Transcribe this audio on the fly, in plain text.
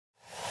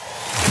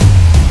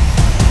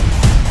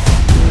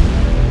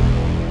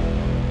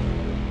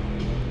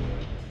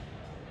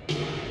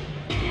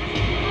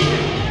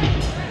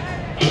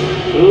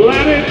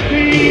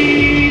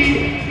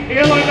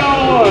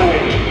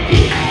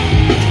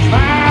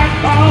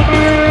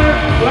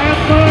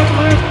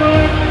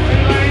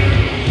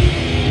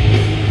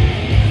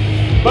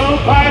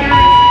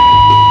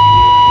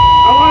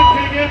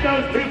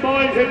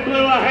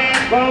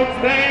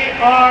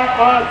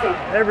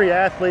Every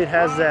athlete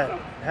has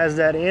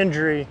that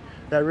injury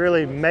that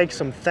really makes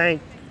them think,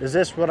 is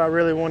this what I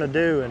really want to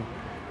do? And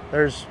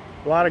there's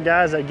a lot of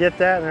guys that get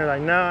that and they're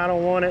like, no, I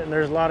don't want it. And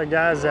there's a lot of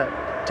guys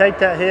that take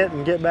that hit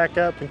and get back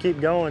up and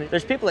keep going.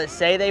 There's people that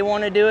say they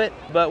want to do it,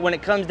 but when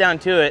it comes down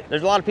to it,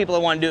 there's a lot of people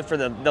that want to do it for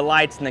the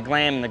lights and the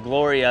glam and the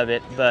glory of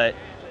it. But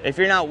if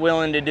you're not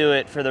willing to do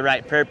it for the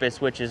right purpose,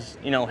 which is,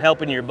 you know,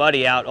 helping your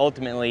buddy out,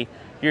 ultimately,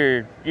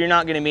 you're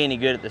not going to be any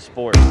good at the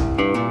sport.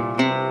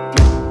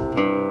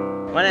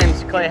 My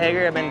name's Clay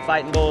Hager. I've been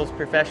fighting bulls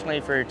professionally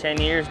for 10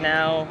 years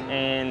now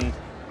and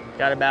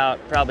got about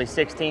probably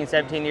 16,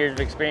 17 years of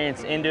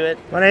experience into it.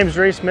 My name's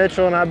Reese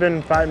Mitchell and I've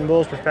been fighting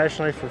bulls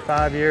professionally for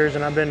 5 years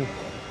and I've been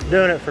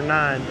doing it for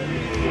 9.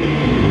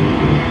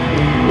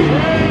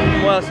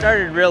 Well, it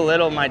started real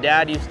little. My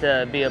dad used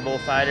to be a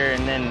bullfighter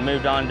and then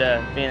moved on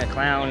to being a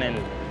clown,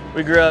 and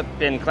we grew up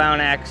in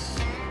clown acts.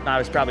 I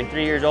was probably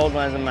 3 years old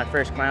when I was in my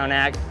first clown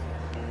act.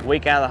 A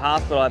week out of the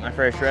hospital at my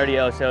first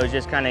rodeo, so it was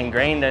just kind of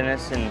ingrained in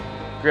us, and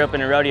grew up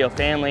in a rodeo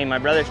family. My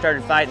brother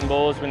started fighting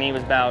bulls when he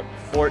was about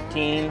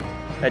 14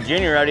 at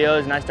junior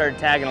rodeos, and I started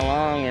tagging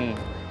along and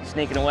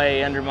sneaking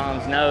away under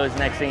mom's nose.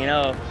 Next thing you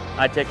know,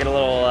 I took it a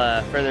little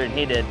further than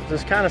he did.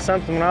 It's kind of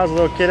something when I was a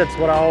little kid, it's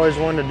what I always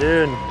wanted to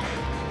do,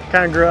 and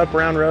kind of grew up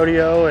around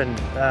rodeo, and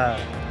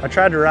I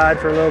tried to ride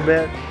for a little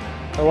bit.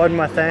 It wasn't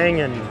my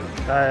thing, and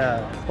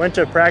I went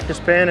to a practice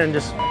pen and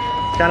just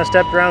kind of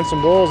stepped around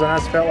some bulls, and I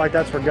just felt like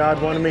that's where God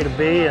wanted me to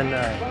be, and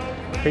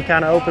he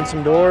kind of opened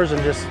some doors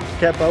and just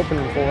kept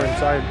opening for him.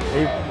 So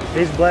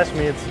he's blessed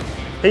me.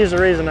 He's the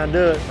reason I do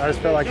it. I just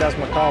felt like that's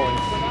my calling.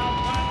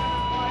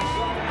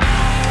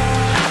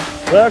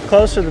 Well,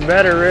 closer the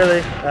better,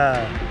 really.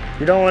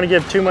 You don't want to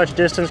give too much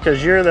distance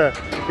because you're the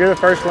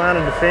first line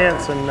of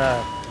defense, and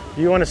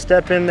you want to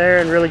step in there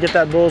and really get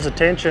that bull's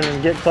attention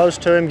and get close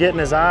to him, get in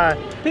his eye.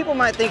 People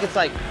might think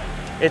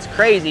it's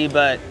crazy,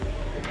 but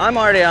I'm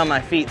already on my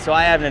feet, so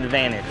I have an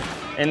advantage.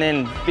 And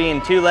then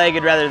being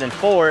two-legged rather than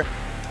four,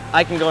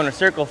 I can go in a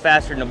circle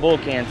faster than a bull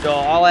can. So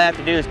all I have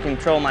to do is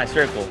control my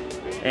circle.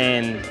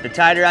 And the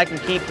tighter I can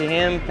keep to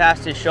him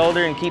past his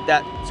shoulder and keep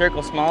that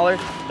circle smaller,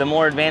 the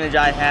more advantage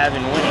I have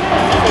in winning.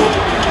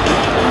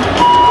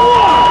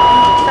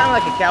 It's kind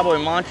of like a cowboy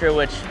mantra,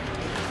 which,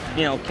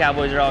 you know,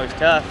 cowboys are always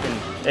tough.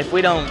 And if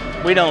we don't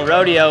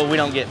rodeo, we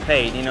don't get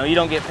paid. You know, you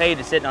don't get paid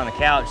to sitting on the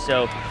couch.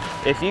 So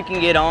if you can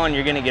get on,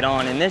 you're gonna get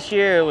on. And this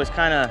year it was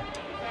kind of,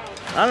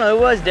 I don't know, it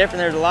was different.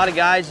 There's a lot of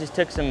guys just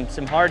took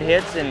some hard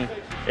hits, and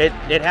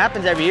it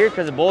happens every year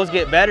because the bulls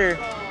get better,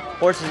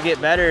 horses get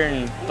better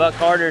and buck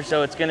harder,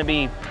 so it's gonna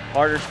be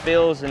harder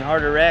spills and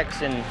harder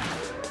wrecks, and,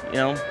 you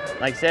know,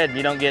 like I said,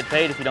 you don't get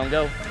paid if you don't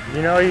go.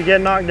 You know, you get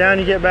knocked down,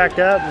 you get back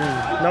up,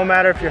 and no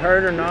matter if you're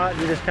hurt or not,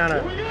 you just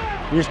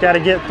gotta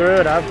get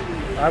through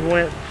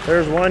it.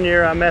 There's one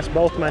year I messed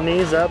both my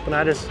knees up and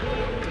I just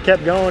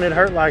kept going. It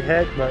hurt like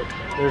heck, but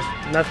there's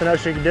nothing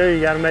else you can do.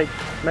 You gotta make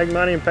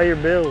money and pay your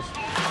bills.